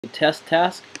a test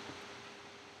task.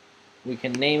 We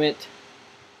can name it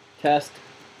test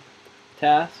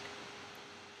task.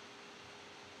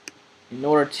 In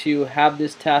order to have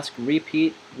this task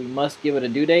repeat, we must give it a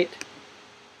due date.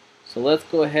 So let's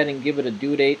go ahead and give it a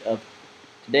due date of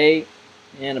today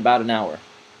in about an hour.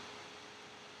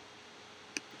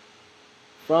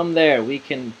 From there, we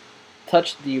can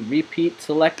touch the repeat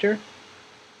selector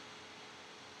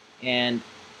and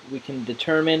we can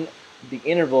determine the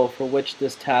interval for which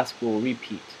this task will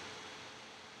repeat.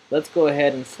 Let's go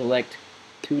ahead and select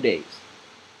 2 days.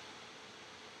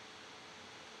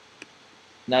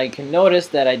 Now you can notice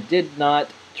that I did not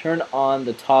turn on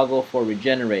the toggle for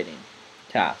regenerating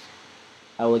task.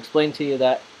 I will explain to you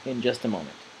that in just a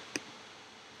moment.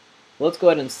 Let's go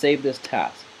ahead and save this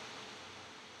task.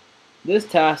 This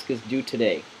task is due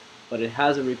today, but it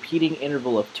has a repeating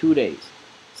interval of 2 days.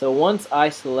 So once I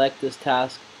select this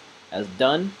task as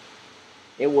done,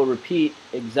 it will repeat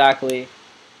exactly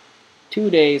 2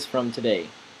 days from today,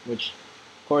 which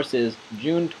of course is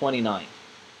June 29.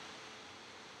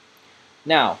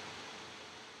 Now,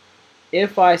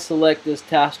 if I select this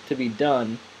task to be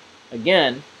done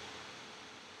again,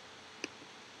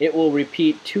 it will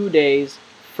repeat 2 days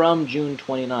from June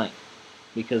 29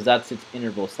 because that's its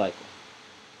interval cycle.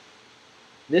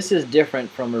 This is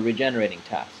different from a regenerating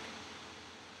task.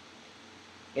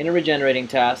 In a regenerating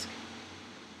task,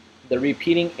 the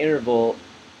repeating interval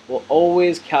will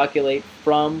always calculate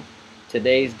from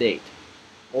today's date,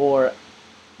 or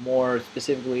more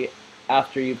specifically,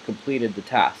 after you've completed the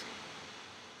task.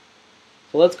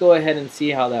 So let's go ahead and see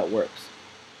how that works.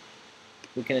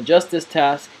 We can adjust this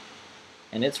task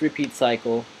and its repeat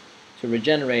cycle to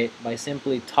regenerate by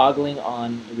simply toggling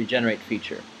on the regenerate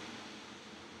feature.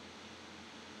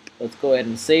 Let's go ahead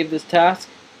and save this task.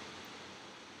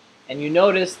 And you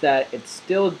notice that it's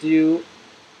still due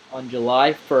on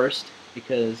July 1st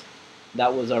because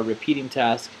that was our repeating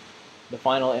task, the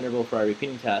final interval for our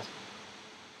repeating task.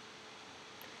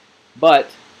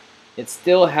 But it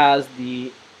still has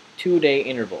the 2-day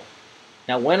interval.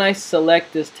 Now when I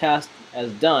select this task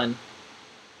as done,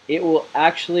 it will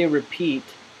actually repeat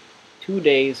 2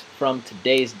 days from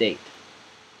today's date.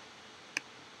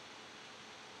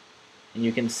 And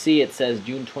you can see it says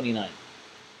June 29.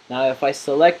 Now if I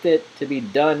select it to be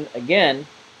done again,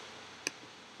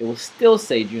 it will still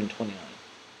say June 29.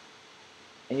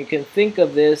 And you can think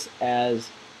of this as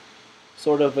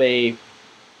sort of a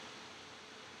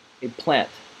plant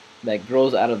that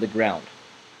grows out of the ground.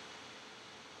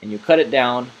 And you cut it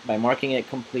down by marking it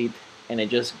complete, and it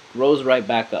just grows right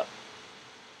back up.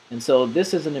 And so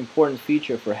this is an important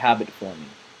feature for habit forming,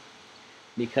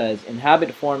 because in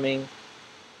habit forming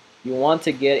you want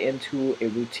to get into a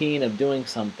routine of doing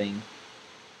something,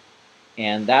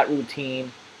 and that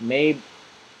routine may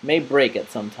break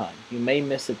at some time. You may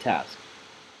miss a task,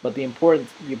 but the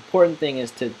important thing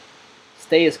is to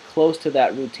stay as close to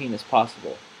that routine as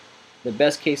possible. The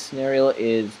best case scenario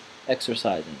is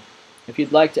exercising. If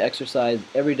you'd like to exercise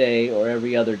every day or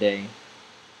every other day,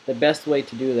 the best way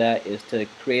to do that is to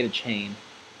create a chain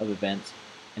of events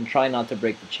and try not to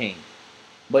break the chain.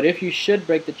 But if you should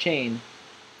break the chain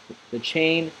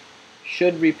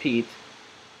should repeat,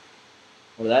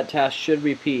 or that task should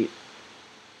repeat,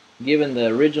 given the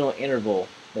original interval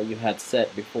that you had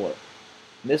set before.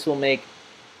 This will make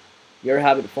your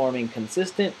habit forming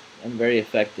consistent and very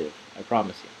effective, I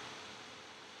promise you.